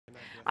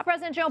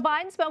President Joe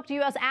Biden spoke to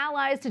U.S.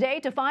 allies today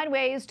to find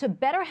ways to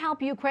better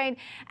help Ukraine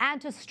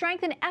and to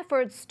strengthen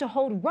efforts to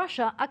hold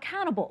Russia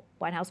accountable.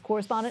 White House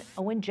correspondent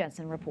Owen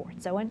Jensen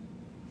reports. Owen?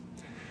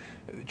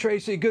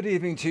 Tracy, good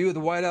evening to you. The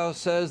White House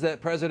says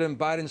that President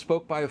Biden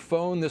spoke by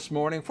phone this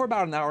morning for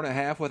about an hour and a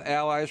half with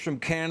allies from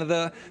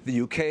Canada,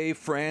 the UK,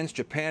 France,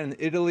 Japan, and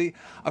Italy,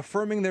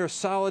 affirming their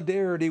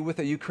solidarity with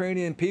the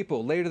Ukrainian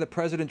people. Later, the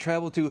president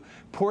traveled to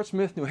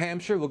Portsmouth, New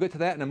Hampshire. We'll get to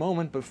that in a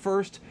moment, but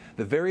first,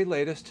 the very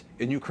latest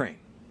in Ukraine.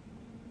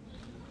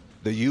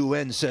 The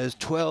UN says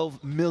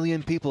 12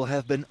 million people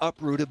have been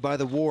uprooted by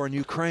the war in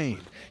Ukraine.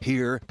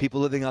 Here,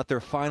 people living out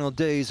their final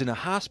days in a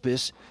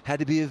hospice had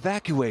to be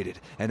evacuated.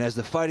 And as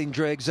the fighting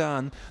drags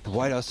on, the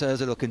White House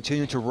says it'll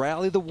continue to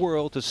rally the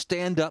world to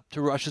stand up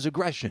to Russia's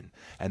aggression.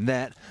 And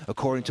that,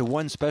 according to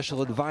one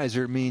special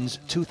advisor, means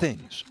two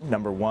things.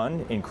 Number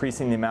one,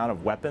 increasing the amount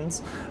of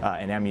weapons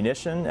and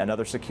ammunition and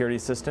other security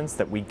assistance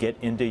that we get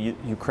into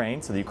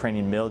Ukraine so the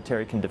Ukrainian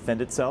military can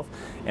defend itself.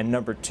 And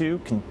number two,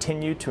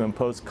 continue to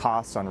impose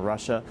costs on Russia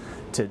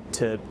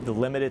to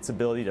limit its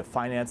ability to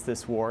finance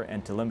this war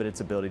and to limit its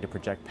ability to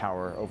project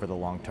power over the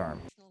long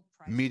term.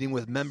 Meeting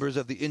with members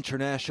of the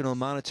International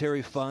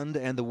Monetary Fund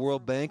and the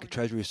World Bank,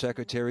 Treasury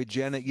Secretary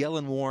Janet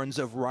Yellen warns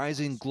of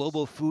rising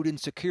global food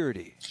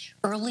insecurity.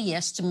 Early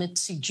estimates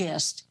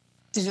suggest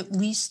that at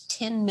least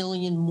 10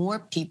 million more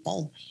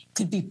people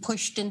could be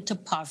pushed into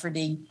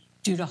poverty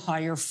due to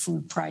higher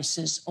food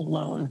prices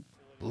alone.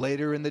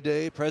 Later in the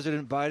day,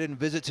 President Biden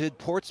visited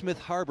Portsmouth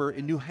Harbor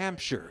in New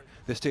Hampshire,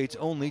 the state's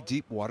only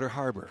deep water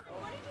harbor.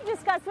 What did you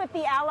discuss with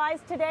the allies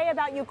today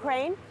about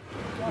Ukraine?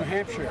 New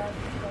Hampshire.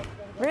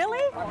 Really?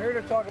 I'm here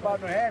to talk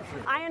about New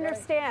Hampshire. I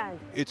understand.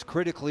 It's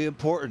critically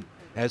important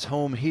as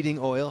home heating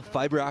oil,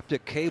 fiber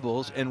optic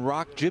cables, and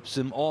rock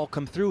gypsum all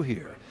come through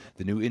here.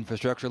 The new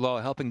infrastructure law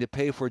helping to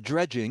pay for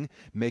dredging,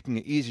 making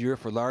it easier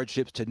for large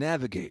ships to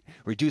navigate,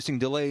 reducing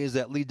delays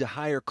that lead to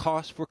higher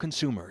costs for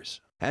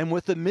consumers. And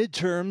with the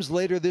midterms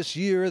later this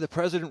year, the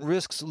president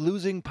risks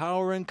losing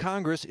power in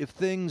Congress if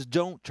things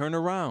don't turn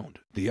around.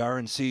 The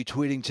RNC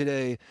tweeting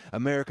today,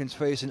 Americans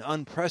face an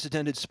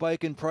unprecedented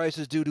spike in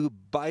prices due to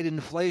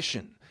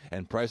Bidenflation,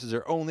 and prices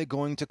are only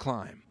going to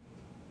climb.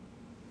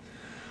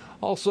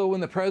 Also,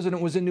 when the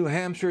president was in New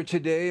Hampshire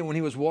today and when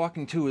he was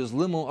walking to his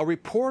limo, a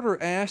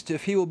reporter asked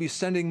if he will be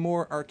sending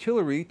more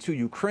artillery to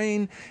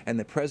Ukraine, and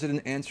the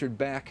president answered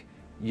back,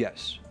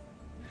 yes.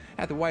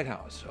 At the White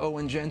House,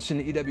 Owen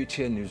Jensen,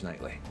 EWTN News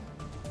Nightly.